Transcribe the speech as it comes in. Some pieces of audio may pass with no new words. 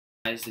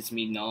Guys, it's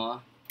me,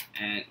 Noah,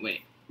 and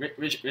wait,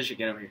 Richard,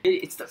 get over here.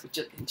 It's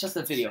just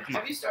a video. Come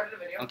on. Have you started a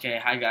video?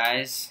 Okay, hi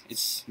guys,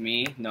 it's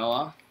me,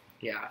 Noah.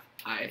 Yeah,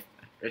 hi,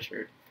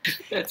 Richard.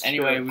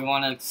 Anyway, we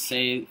want to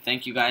say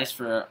thank you guys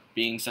for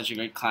being such a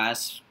great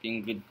class,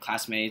 being good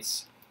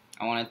classmates.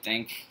 I want to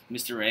thank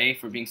Mr. Ray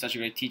for being such a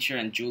great teacher,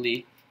 and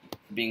Julie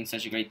for being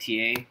such a great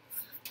TA.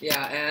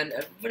 Yeah, and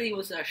everybody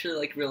was actually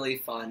like really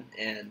fun,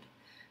 and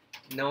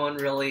no one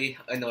really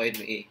annoyed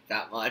me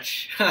that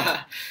much.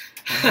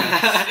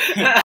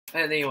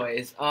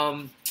 Anyways,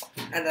 and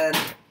then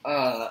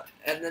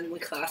the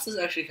class was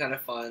actually kind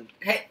of fun.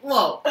 Hey,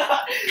 whoa!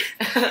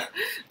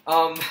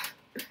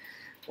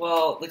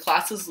 Well, the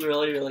class was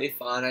really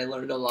fun. I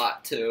learned a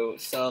lot too.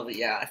 So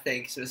yeah,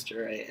 thanks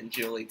Mr. Ray and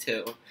Julie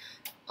too.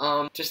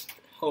 Just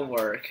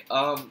homework.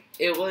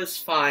 It was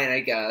fine, I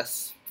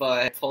guess,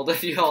 but I pulled a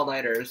few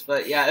all-nighters.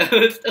 But yeah, it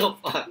was still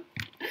fun.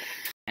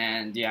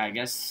 And yeah, I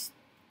guess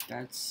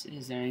that's.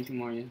 Is there anything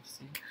more you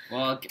say?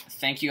 Well,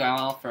 thank you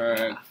all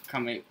for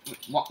coming.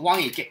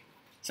 Wangi,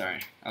 sorry,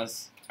 that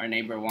was our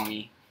neighbor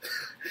Wangi.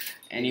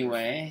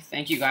 Anyway,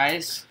 thank you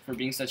guys for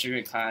being such a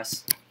great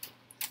class.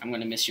 I'm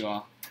gonna miss you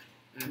all.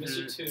 I miss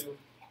you too.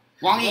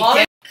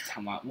 Wangi,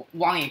 come on,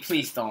 Wangi,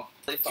 please don't.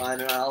 Really fun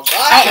and all.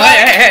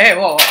 Oh, hey,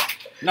 whoa.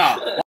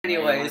 No.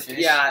 Anyways,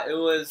 yeah, it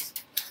was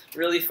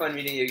really fun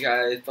meeting you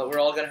guys, but we're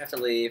all gonna have to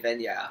leave,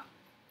 and yeah.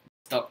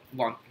 Stop,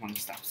 Wangi,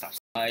 stop.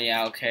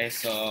 Yeah, okay,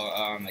 so,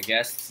 I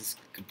guess this is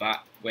goodbye.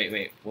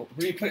 Wait, what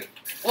do you put?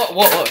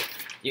 Whoa.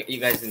 You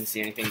guys didn't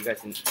see anything, you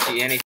guys didn't see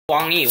anything.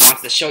 Wangi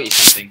wants to show you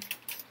something.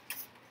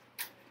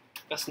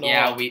 That's Noah.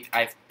 Yeah,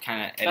 I've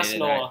kinda edited That's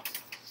Noah. that.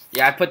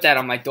 Yeah, I put that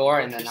on my door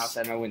and then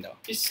outside my window.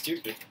 He's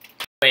stupid.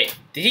 Wait,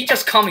 did he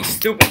just call me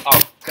stupid?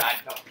 Oh, God,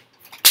 no.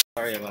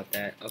 Sorry about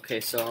that. Okay,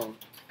 so,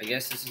 I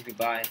guess this is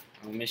goodbye.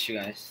 I'll miss you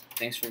guys.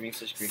 Thanks for being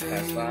such a great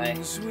class. Bye.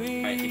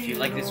 Alright, if you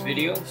like this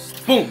video,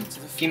 boom!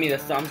 Give me the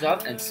thumbs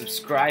up and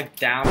subscribe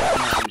down. No,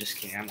 I'm just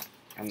kidding.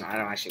 I don't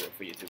actually work for YouTube.